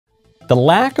The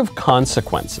lack of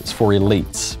consequences for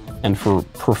elites and for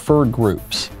preferred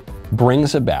groups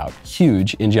brings about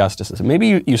huge injustices.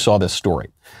 Maybe you saw this story.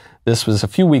 This was a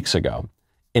few weeks ago.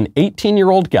 An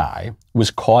 18-year-old guy was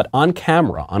caught on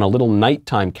camera, on a little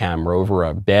nighttime camera over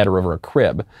a bed or over a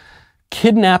crib,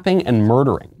 kidnapping and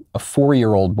murdering a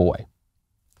 4-year-old boy.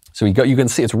 So you can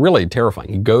see it's really terrifying.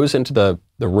 He goes into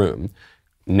the room,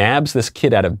 nabs this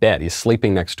kid out of bed. He's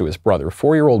sleeping next to his brother, a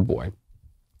 4-year-old boy.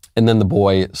 And then the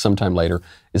boy, sometime later,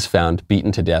 is found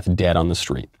beaten to death, dead on the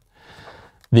street.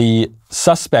 The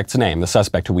suspect's name, the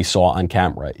suspect who we saw on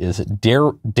camera, is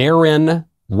Darriynn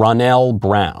Ronnell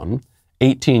Brown,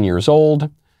 18 years old,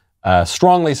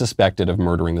 strongly suspected of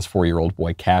murdering this 4-year-old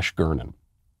boy, Cash Gernon.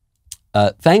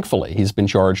 Thankfully, he's been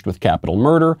charged with capital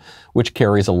murder, which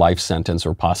carries a life sentence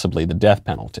or possibly the death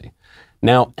penalty.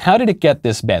 Now, how did it get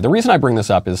this bad? The reason I bring this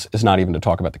up is not even to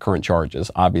talk about the current charges.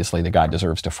 Obviously, the guy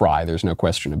deserves to fry. There's no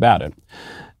question about it.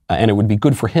 And it would be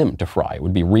good for him to fry. It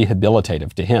would be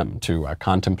rehabilitative to him to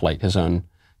contemplate his own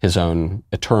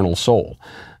eternal soul.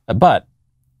 But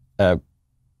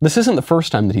this isn't the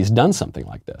first time that he's done something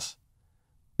like this.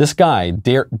 This guy,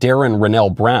 Darriynn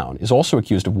Ronnell Brown, is also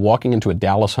accused of walking into a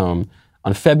Dallas home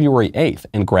on February 8th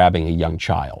and grabbing a young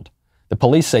child. The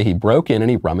police say he broke in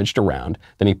and he rummaged around.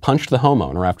 Then he punched the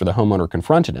homeowner after the homeowner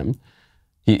confronted him.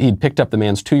 He'd picked up the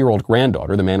man's 2-year-old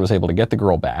granddaughter. The man was able to get the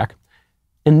girl back.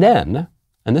 And then,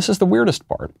 and this is the weirdest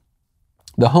part,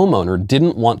 the homeowner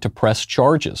didn't want to press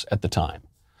charges at the time.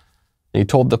 He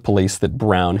told the police that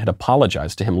Brown had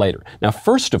apologized to him later. Now,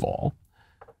 first of all,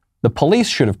 the police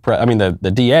should have,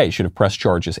 the DA should have pressed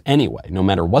charges anyway, no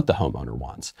matter what the homeowner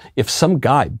wants. If some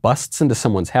guy busts into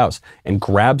someone's house and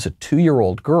grabs a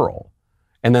 2-year-old girl,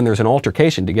 and then there's an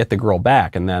altercation to get the girl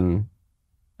back, and then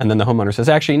the homeowner says,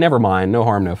 actually, never mind, no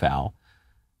harm, no foul.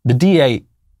 The DA,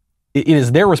 it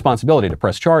is their responsibility to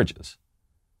press charges.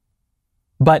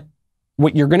 But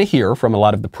what you're going to hear from a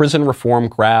lot of the prison reform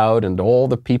crowd and all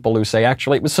the people who say,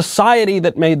 actually, it was society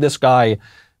that made this guy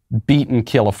beat and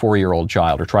kill a 4-year-old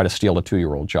child or try to steal a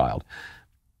 2-year-old child.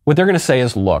 What they're going to say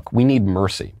is, look, we need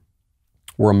mercy.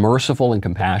 We're a merciful and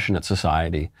compassionate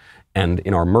society. And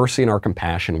in our mercy and our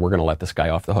compassion, we're going to let this guy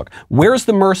off the hook. Where's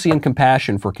the mercy and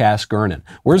compassion for Cash Gernon?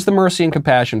 Where's the mercy and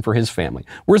compassion for his family?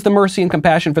 Where's the mercy and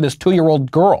compassion for this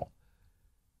 2-year-old girl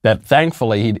that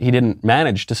thankfully he didn't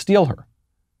manage to steal her?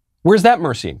 Where's that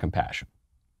mercy and compassion?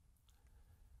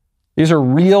 These are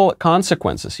real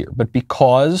consequences here. But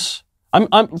because,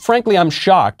 frankly, I'm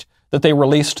shocked that they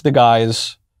released the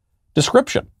guy's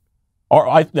description.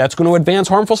 That's going to advance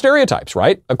harmful stereotypes,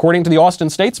 right? According to the Austin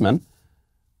Statesman,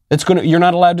 you're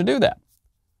not allowed to do that.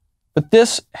 But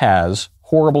this has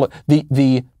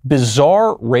the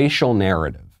bizarre racial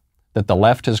narrative that the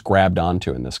left has grabbed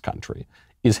onto in this country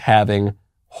is having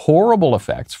horrible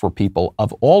effects for people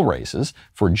of all races,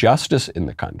 for justice in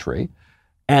the country,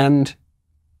 and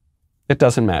it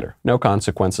doesn't matter. No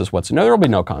consequences whatsoever. No, there will be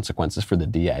no consequences for the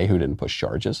DA who didn't push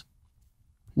charges.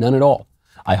 None at all.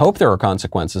 I hope there are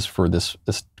consequences for this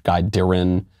guy,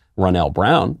 Darriynn Ronnell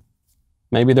Brown.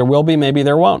 Maybe there will be, maybe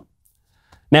there won't.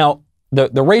 Now,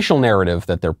 the racial narrative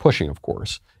that they're pushing, of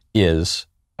course, is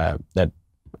that,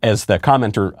 as the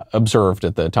commenter observed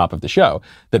at the top of the show,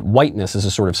 that whiteness is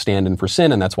a sort of stand-in for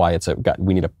sin, and that's why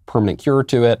we need a permanent cure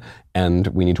to it, and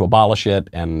we need to abolish it,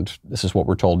 and this is what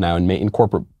we're told now in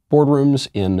corporate boardrooms,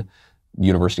 in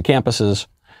university campuses.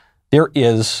 There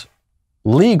is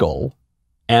legal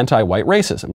anti-white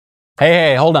racism.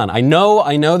 Hey, hold on. I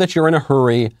know that you're in a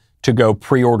hurry to go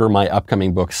pre-order my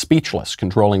upcoming book, Speechless,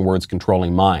 Controlling Words,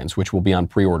 Controlling Minds, which will be on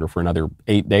pre-order for another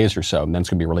 8 days or so, and then it's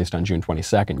going to be released on June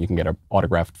 22nd. You can get an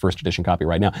autographed first edition copy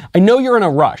right now. I know you're in a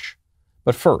rush,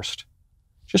 but first,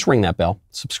 just ring that bell,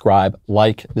 subscribe,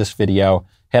 like this video,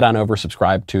 head on over,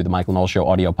 subscribe to the Michael Knowles Show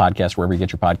audio podcast, wherever you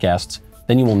get your podcasts.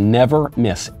 Then you will never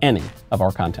miss any of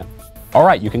our content. All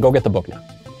right, you can go get the book now.